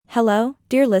Hello,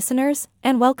 dear listeners,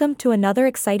 and welcome to another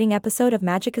exciting episode of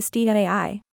Magicasti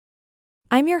AI.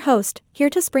 I'm your host, here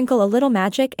to sprinkle a little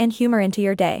magic and humor into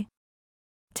your day.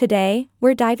 Today,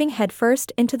 we're diving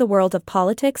headfirst into the world of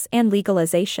politics and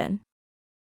legalization.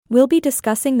 We'll be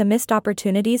discussing the missed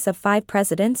opportunities of 5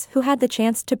 presidents who had the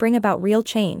chance to bring about real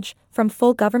change, from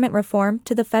full government reform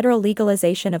to the federal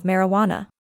legalization of marijuana.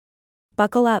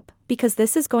 Buckle up, because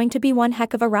this is going to be one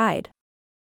heck of a ride.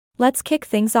 Let's kick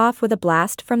things off with a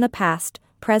blast from the past,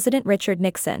 President Richard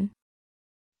Nixon.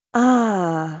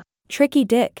 Tricky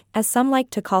Dick, as some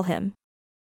like to call him.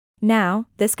 Now,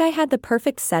 this guy had the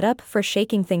perfect setup for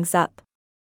shaking things up.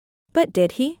 But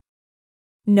did he?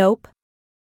 Nope.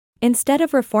 Instead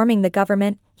of reforming the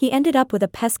government, he ended up with a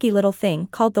pesky little thing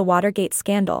called the Watergate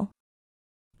scandal.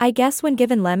 I guess when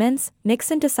given lemons,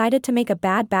 Nixon decided to make a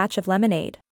bad batch of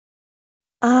lemonade.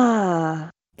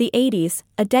 The 80s,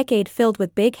 a decade filled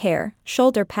with big hair,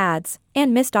 shoulder pads,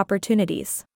 and missed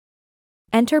opportunities.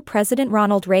 Enter President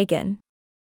Ronald Reagan.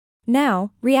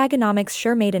 Now, Reaganomics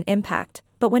sure made an impact,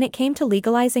 but when it came to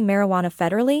legalizing marijuana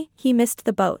federally, he missed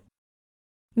the boat.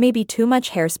 Maybe too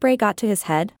much hairspray got to his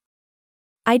head?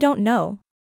 I don't know.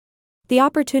 The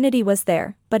opportunity was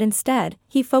there, but instead,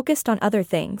 he focused on other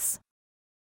things.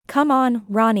 Come on,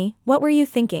 Ronnie, what were you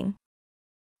thinking?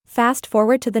 Fast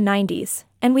forward to the 90s,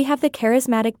 and we have the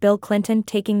charismatic Bill Clinton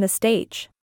taking the stage.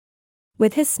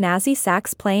 With his snazzy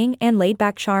sax playing and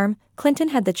laid-back charm, Clinton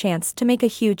had the chance to make a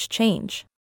huge change.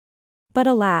 But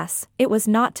alas, it was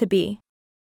not to be.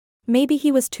 Maybe he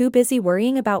was too busy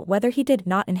worrying about whether he did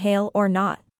not inhale or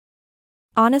not.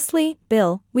 Honestly,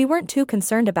 Bill, we weren't too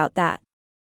concerned about that.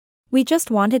 We just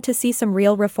wanted to see some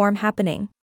real reform happening.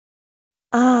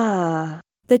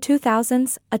 The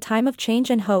 2000s, a time of change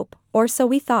and hope, or so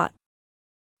we thought.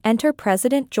 Enter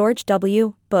President George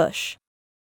W. Bush.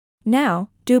 Now,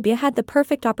 Dubia had the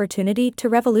perfect opportunity to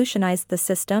revolutionize the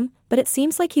system, but it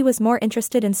seems like he was more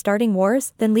interested in starting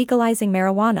wars than legalizing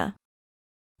marijuana.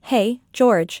 Hey,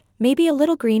 George, maybe a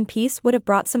little green peace would have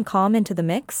brought some calm into the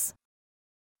mix?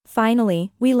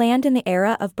 Finally, we land in the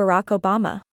era of Barack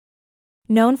Obama.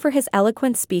 Known for his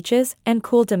eloquent speeches and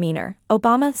cool demeanor,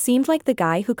 Obama seemed like the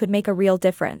guy who could make a real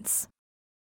difference.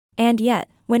 And yet,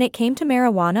 when it came to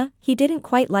marijuana, he didn't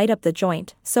quite light up the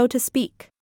joint, so to speak.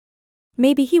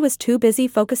 Maybe he was too busy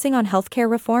focusing on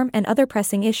healthcare reform and other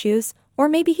pressing issues, or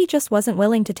maybe he just wasn't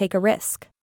willing to take a risk.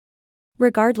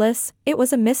 Regardless, it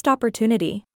was a missed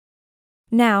opportunity.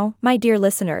 Now, my dear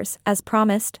listeners, as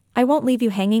promised, I won't leave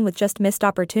you hanging with just missed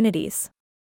opportunities.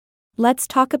 Let's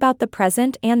talk about the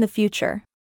present and the future.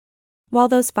 While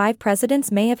those 5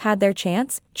 presidents may have had their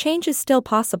chance, change is still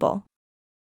possible.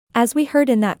 As we heard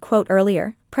in that quote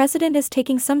earlier, President is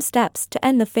taking some steps to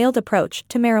end the failed approach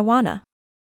to marijuana.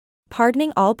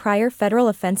 Pardoning all prior federal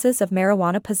offenses of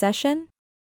marijuana possession?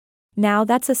 Now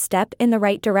that's a step in the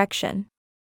right direction.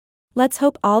 Let's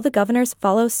hope all the governors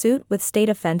follow suit with state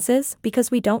offenses,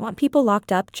 because we don't want people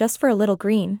locked up just for a little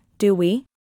green, do we?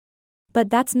 But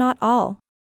that's not all.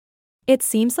 It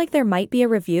seems like there might be a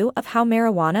review of how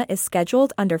marijuana is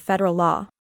scheduled under federal law.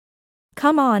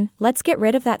 Come on, let's get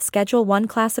rid of that Schedule 1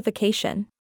 classification.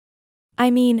 I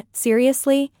mean,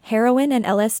 seriously, heroin and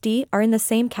LSD are in the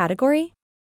same category?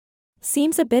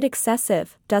 Seems a bit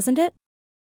excessive, doesn't it?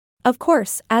 Of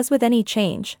course, as with any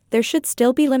change, there should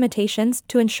still be limitations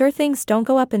to ensure things don't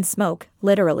go up in smoke,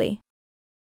 literally.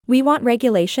 We want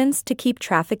regulations to keep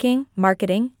trafficking,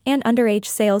 marketing, and underage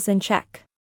sales in check.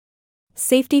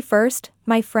 Safety first,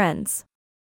 my friends.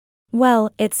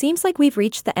 Well, it seems like we've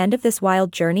reached the end of this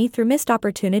wild journey through missed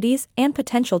opportunities and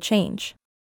potential change.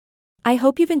 I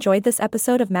hope you've enjoyed this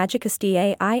episode of Magicasti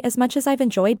AI as much as I've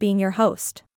enjoyed being your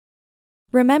host.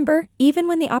 Remember, even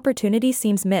when the opportunity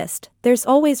seems missed, there's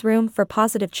always room for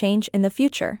positive change in the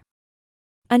future.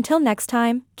 Until next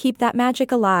time, keep that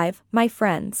magic alive, my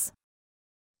friends.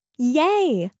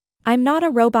 Yay! I'm not a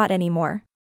robot anymore.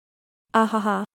 Ahaha.